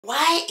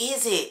Why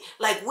is it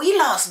like we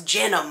lost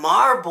Jenna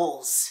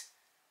Marbles?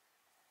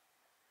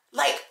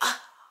 Like,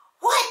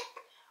 what?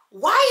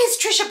 Why is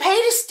Trisha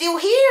Paytas still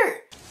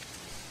here?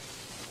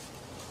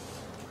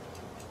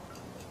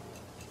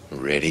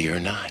 Ready or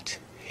not,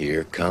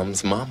 here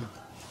comes Mama.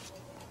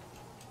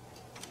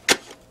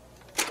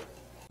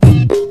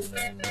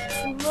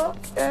 Look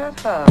at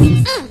her.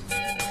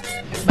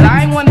 But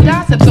I ain't want to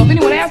gossip, so if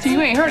anyone asks you,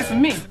 you ain't heard it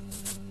from me.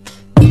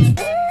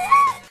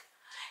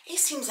 It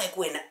seems like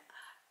when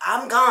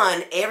I'm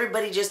gone,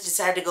 everybody just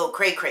decided to go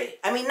cray-cray.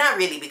 I mean, not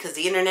really, because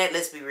the internet,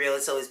 let's be real,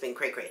 it's always been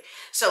cray-cray.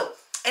 So,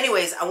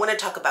 anyways, I want to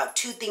talk about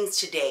two things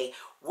today.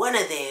 One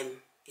of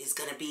them is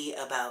going to be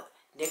about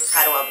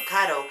Nikocado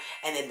Avocado,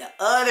 and then the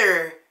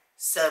other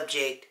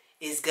subject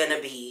is going to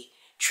be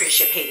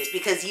Trisha Paytas,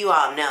 because you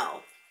all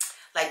know,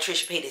 like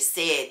Trisha Paytas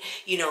said,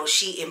 you know,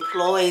 she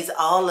employs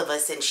all of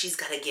us, and she's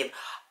got to give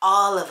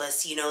all of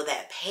us, you know,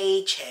 that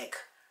paycheck.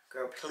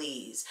 Girl,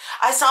 please.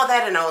 I saw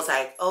that and I was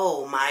like,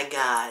 oh my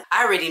God.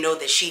 I already know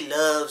that she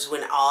loves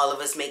when all of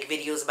us make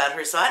videos about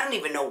her, so I don't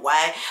even know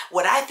why.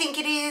 What I think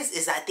it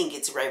is I think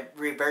it's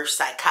reverse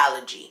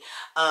psychology.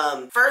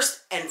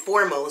 First and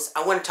foremost,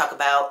 I want to talk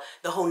about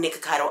the whole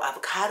Nikocado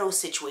Avocado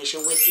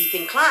situation with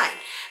Ethan Klein,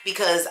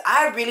 because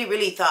I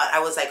really thought, I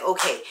was like,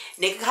 okay,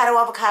 Nikocado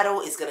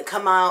Avocado is going to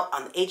come out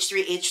on the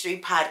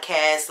H3H3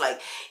 podcast, like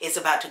it's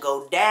about to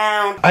go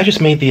down. I just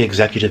made the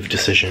executive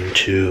decision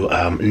to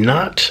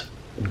not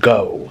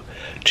go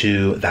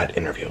to that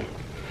interview.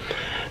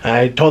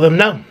 I told them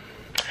no.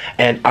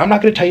 And I'm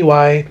not going to tell you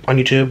why on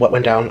YouTube, what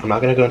went down. I'm not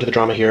going to go into the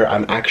drama here. I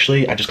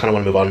just kind of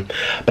want to move on.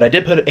 But I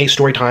did put a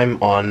story time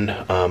on,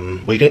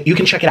 you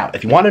can check it out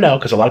if you want to know,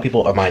 because a lot of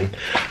people of mine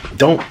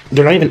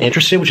they're not even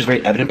interested, which is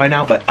very evident by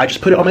now, but I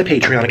just put it on my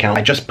Patreon account.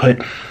 I just put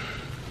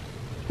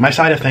my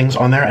side of things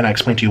on there, and I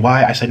explained to you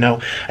why I said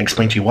no. I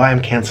explained to you why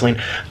I'm canceling.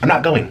 I'm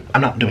not going.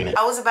 I'm not doing it.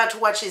 I was about to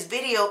watch his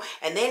video,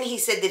 and then he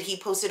said that he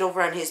posted over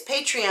on his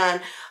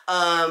Patreon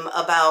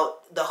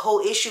about the whole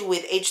issue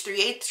with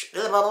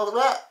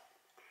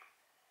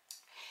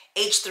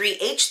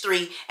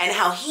H3H3 and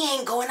how he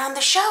ain't going on the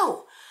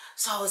show.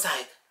 So I was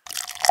like,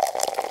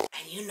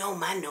 and you know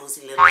my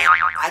nosy little ass,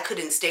 I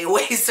couldn't stay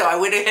away, so I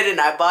went ahead and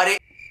I bought it.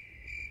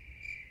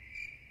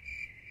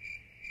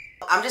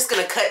 I'm just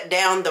going to cut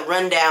down the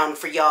rundown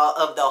for y'all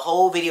of the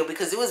whole video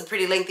because it was a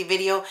pretty lengthy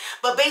video.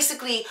 But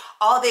basically,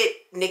 all that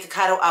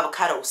Nikocado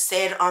Avocado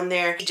said on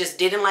there, he just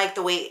didn't like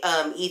the way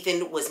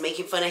Ethan was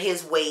making fun of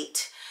his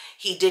weight.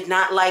 He did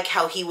not like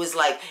how he was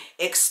like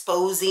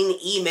exposing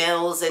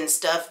emails and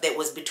stuff that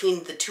was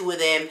between the two of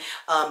them,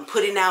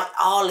 putting out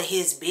all of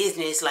his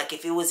business. Like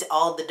if it was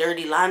all the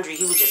dirty laundry,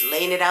 he was just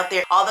laying it out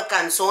there. All the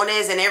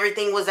canzones and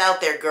everything was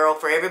out there, girl,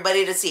 for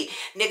everybody to see.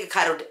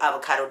 Nikocado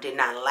Avocado did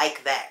not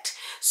like that.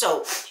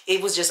 So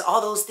it was just all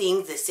those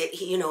things that said,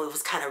 you know, it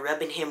was kind of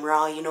rubbing him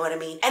raw, you know what I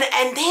mean?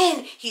 And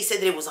then he said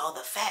that it was all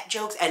the fat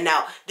jokes. And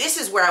now this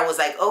is where I was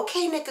like,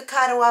 okay,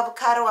 Nikocado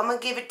Avocado, I'm going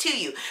to give it to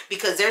you,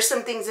 because there's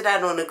some things that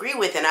I don't agree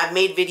with. And I've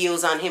made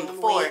videos on him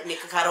before.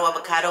 Nikocado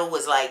Avocado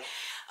was like,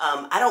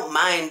 I don't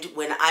mind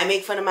when I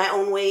make fun of my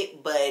own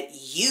weight, but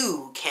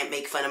you can't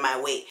make fun of my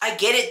weight. I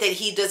get it that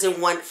he doesn't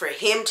want for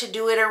him to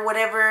do it or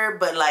whatever,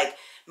 but like,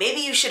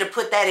 maybe you should have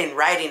put that in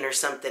writing or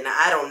something.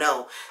 I don't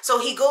know. So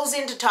he goes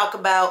in to talk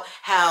about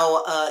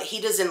how he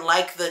doesn't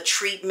like the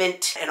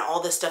treatment and all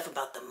the stuff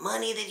about the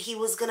money that he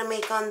was going to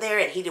make on there.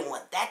 And he didn't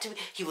want that to be.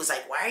 He was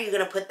like, why are you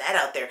going to put that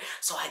out there?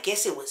 So I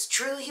guess it was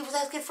true he was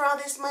asking for all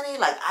this money.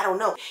 Like, I don't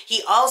know.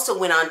 He also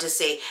went on to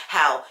say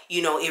how,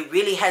 you know, it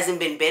really hasn't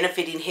been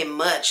benefiting him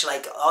much.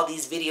 Like all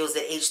these videos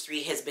that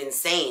H3 has been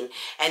saying.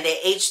 And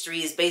that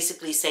H3 is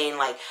basically saying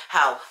like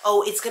how,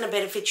 oh, it's going to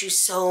benefit you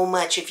so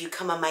much if you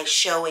come on my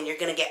show and you're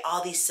going to get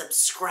all these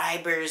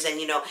subscribers. And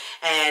you know,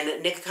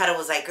 and Nikocado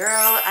was like, girl,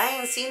 I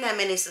ain't seen that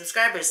many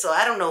subscribers, so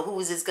I don't know who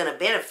is this gonna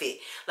benefit.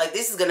 Like,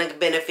 this is gonna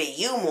benefit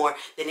you more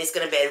than it's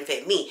gonna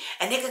benefit me.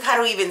 And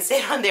Nikocado even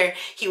said on there,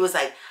 he was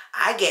like,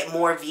 I get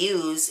more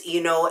views,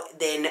 you know,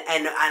 than,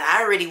 and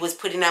I already was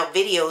putting out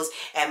videos,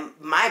 and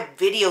my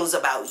videos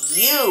about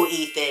you,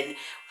 Ethan,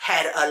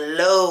 had a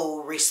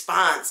low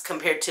response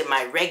compared to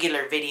my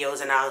regular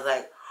videos. And I was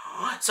like,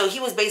 so he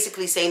was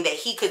basically saying that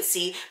he could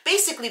see,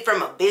 basically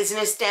from a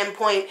business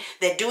standpoint,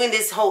 that doing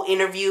this whole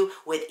interview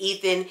with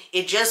Ethan,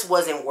 it just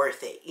wasn't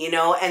worth it, you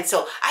know? And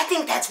so I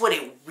think that's what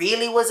it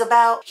really was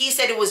about. He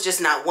said it was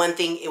just not one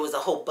thing, it was a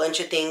whole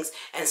bunch of things.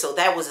 And so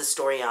that was a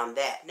story on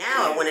that.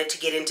 Now I wanted to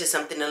get into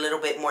something a little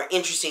bit more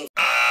interesting.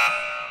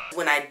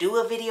 When I do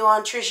a video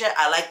on Trisha,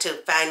 I like to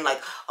find like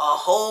a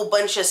whole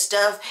bunch of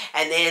stuff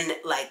and then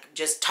like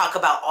just talk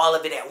about all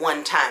of it at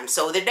one time.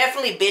 So they're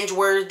definitely binge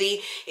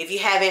worthy. If you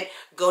haven't,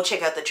 go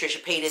check out the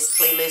Trisha Paytas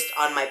playlist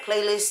on my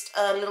playlist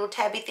little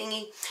tabby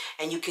thingy,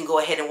 and you can go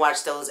ahead and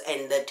watch those.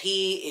 And the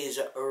tea is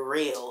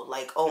real,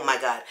 like, oh my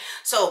God.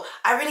 So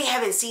I really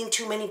haven't seen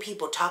too many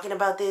people talking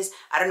about this.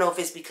 I don't know if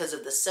it's because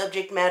of the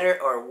subject matter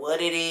or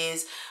what it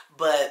is,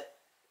 but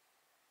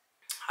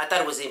I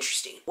thought it was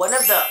interesting. One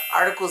of the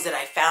articles that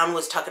I found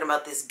was talking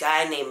about this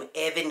guy named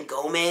Evan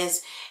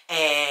Gomez,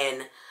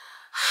 and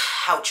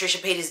how Trisha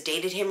Paytas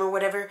dated him or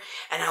whatever.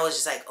 And I was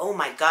just like, oh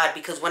my God,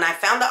 because when I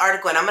found the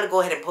article, and I'm going to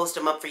go ahead and post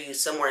them up for you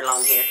somewhere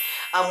along here.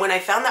 When I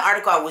found the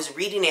article, I was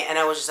reading it and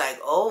I was just like,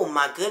 oh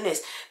my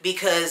goodness,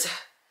 because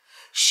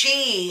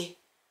she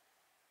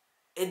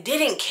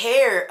didn't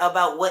care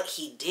about what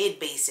he did,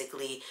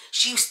 basically.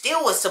 She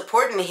still was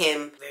supporting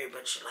him very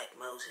much like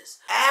Moses.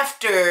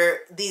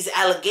 After these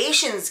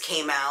allegations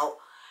came out,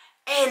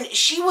 and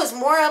she was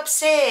more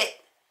upset,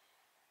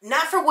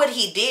 not for what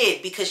he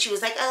did, because she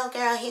was like, oh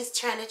girl, he's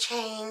trying to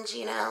change,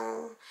 you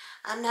know.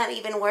 I'm not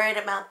even worried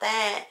about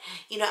that.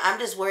 You know, I'm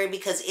just worried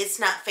because it's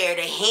not fair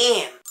to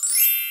him.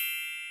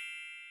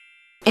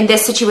 In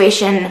this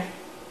situation,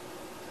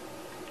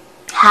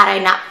 had I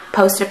not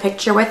posted a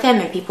picture with him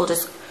and people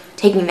just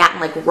taking that and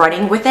like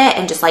running with it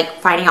and just like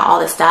finding out all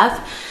this stuff,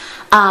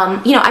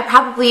 you know, I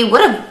probably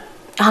would have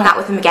hung out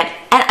with him again.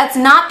 And it's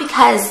not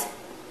because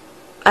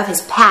of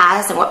his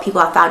past and what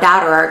people have found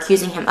out or are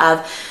accusing him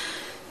of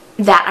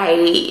that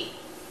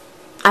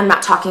I'm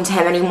not talking to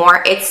him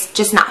anymore. It's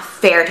just not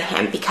fair to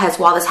him, because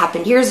while this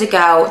happened years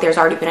ago, there's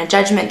already been a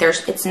judgment.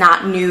 It's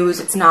not news.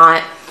 It's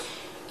not,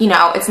 you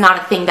know, it's not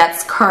a thing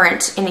that's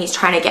current and he's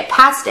trying to get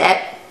past it.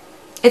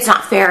 It's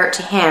not fair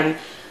to him.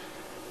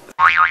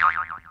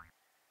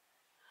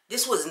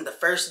 This wasn't the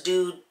first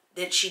dude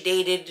that she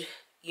dated,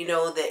 you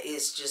know, that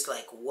is just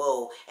like,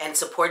 whoa, and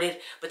supported.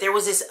 But there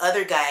was this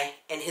other guy,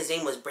 and his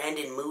name was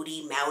Brandon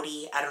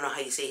Mowdy, I don't know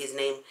how you say his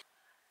name.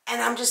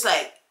 And I'm just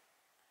like,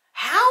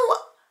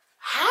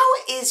 how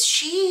is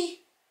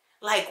she,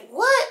 like,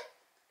 what?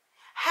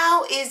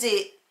 How is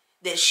it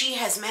that she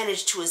has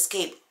managed to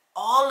escape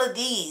all of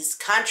these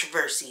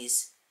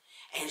controversies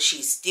and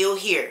she's still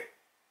here?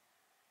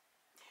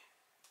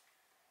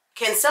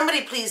 Can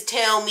somebody please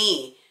tell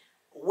me,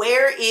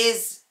 where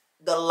is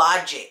the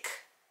logic?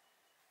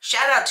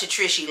 Shout out to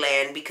Trishy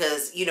Land,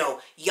 because, you know,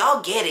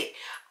 y'all get it.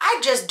 I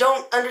just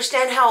don't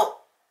understand how,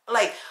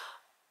 like,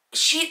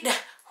 the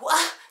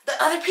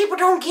other people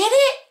don't get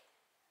it?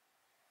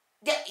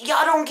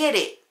 Y'all don't get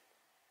it.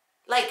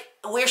 Like,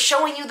 we're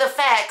showing you the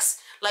facts.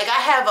 Like,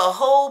 I have a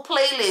whole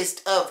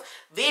playlist of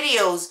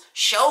videos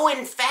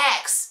showing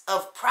facts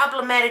of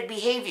problematic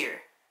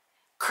behavior.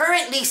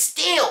 Currently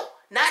still.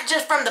 Not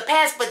just from the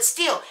past, but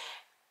still.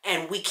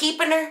 And we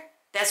keeping her?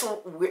 That's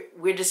what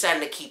we're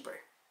deciding to keep her.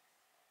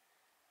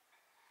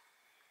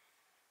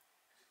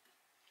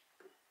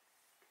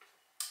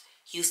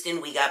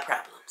 Houston, we got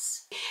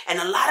problems. And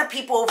a lot of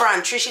people over on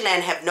Trishy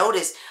Land have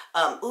noticed,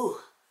 ooh,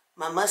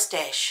 my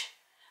mustache.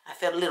 I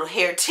felt a little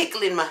hair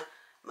tickling my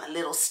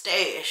little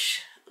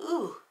stash.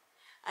 Ooh,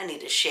 I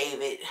need to shave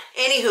it.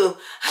 Anywho,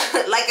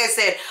 like I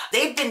said,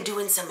 they've been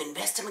doing some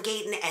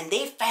investigating and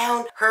they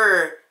found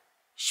her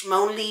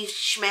Schmonly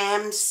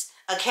Schmams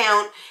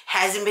account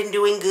hasn't been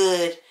doing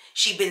good.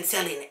 She's been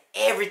selling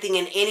everything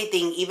and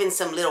anything, even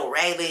some little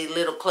raggedy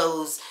little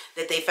clothes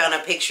that they found a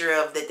picture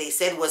of that they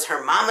said was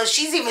her mama's.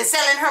 She's even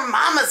selling her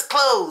mama's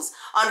clothes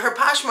on her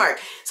Poshmark.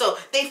 So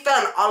they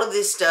found all of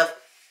this stuff.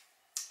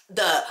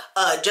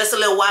 Just a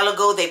little while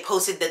ago, they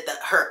posted that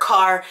her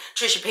car,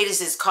 Trisha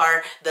Paytas'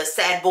 car, the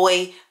Sad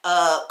Boy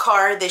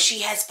car that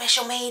she had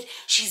special made,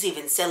 she's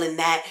even selling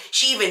that.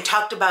 She even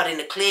talked about in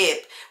a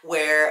clip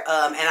where, and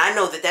I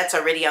know that that's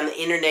already on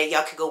the internet,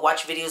 y'all could go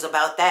watch videos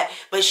about that,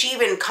 but she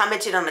even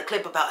commented on the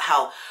clip about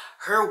how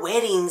her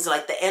weddings,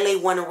 like the LA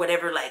one or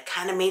whatever, like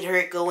kind of made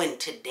her go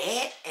into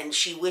debt and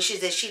she wishes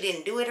that she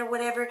didn't do it or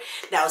whatever.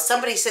 Now,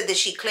 somebody said that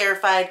she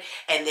clarified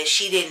and that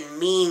she didn't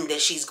mean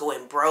that she's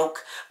going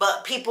broke,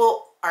 but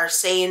people are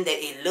saying that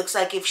it looks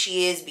like if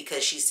she is,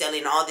 because she's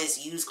selling all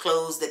this used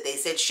clothes that they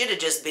said should have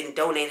just been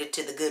donated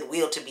to the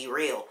Goodwill, to be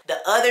real. The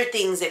other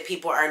things that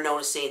people are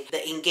noticing,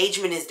 the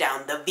engagement is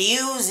down, the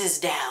views is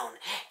down,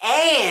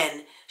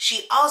 and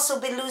she also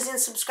been losing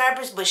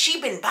subscribers, but she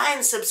been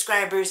buying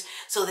subscribers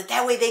so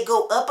that way they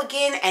go up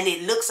again and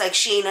it looks like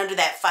she ain't under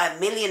that 5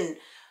 million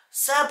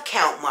sub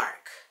count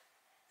mark.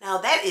 Now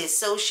that is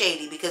so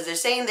shady, because they're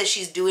saying that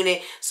she's doing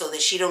it so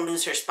that she don't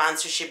lose her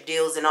sponsorship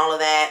deals and all of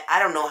that. I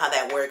don't know how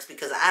that works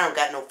because I don't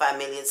got no 5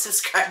 million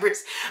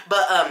subscribers,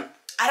 but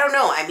I don't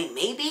know. I mean,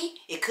 maybe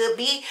it could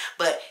be,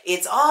 but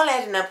it's all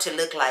adding up to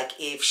look like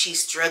if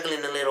she's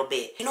struggling a little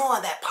bit. You know,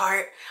 on that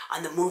part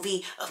on the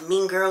movie of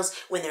Mean Girls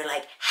when they're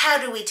like, how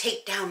do we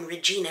take down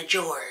Regina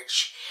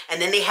George?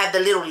 And then they have the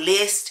little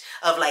list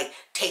of like,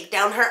 take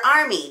down her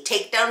army,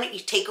 take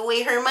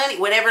away her money,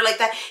 whatever like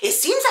that. It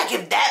seems like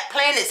if that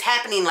plan is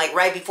happening like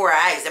right before our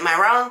eyes. Am I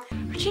wrong?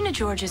 Regina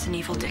George is an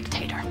evil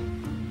dictator.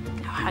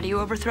 Now, how do you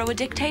overthrow a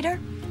dictator?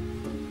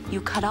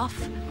 You cut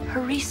off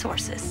her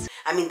resources.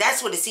 I mean,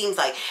 that's what it seems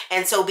like.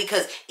 And so,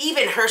 because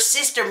even her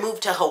sister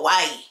moved to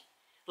Hawaii,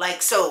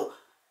 like, so,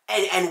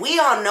 and we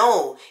all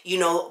know, you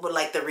know,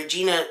 like the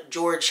Regina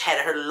George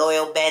had her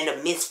loyal band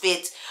of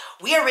misfits.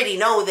 We already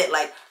know that,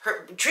 like,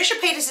 Trisha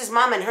Paytas'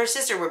 mom and her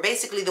sister were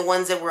basically the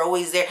ones that were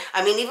always there.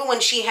 I mean, even when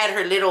she had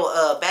her little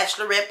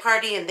bachelorette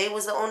party and they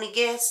was the only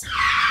guests.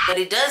 But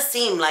it does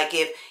seem like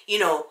if, you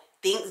know,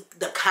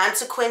 the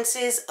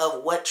consequences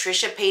of what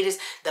Trisha Paytas,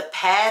 the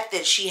path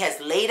that she has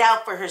laid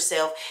out for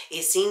herself,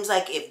 it seems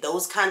like if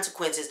those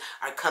consequences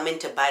are coming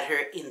to bite her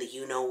in the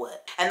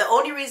you-know-what. And the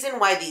only reason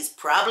why these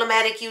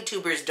problematic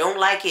YouTubers don't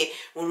like it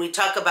when we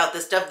talk about the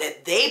stuff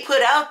that they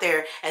put out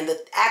there and the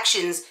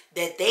actions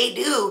that they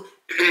do,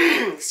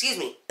 excuse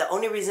me, the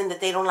only reason that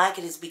they don't like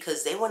it is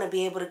because they want to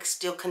be able to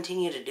still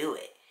continue to do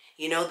it.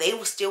 You know, they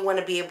will still want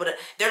to be able to,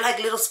 they're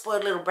like little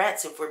spoiled little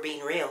brats if we're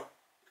being real.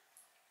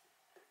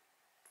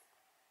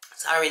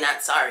 Sorry,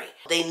 not sorry.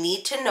 They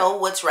need to know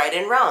what's right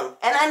and wrong.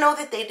 And I know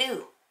that they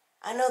do.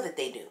 I know that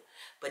they do.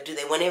 But do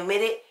they want to admit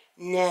it?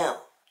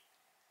 No.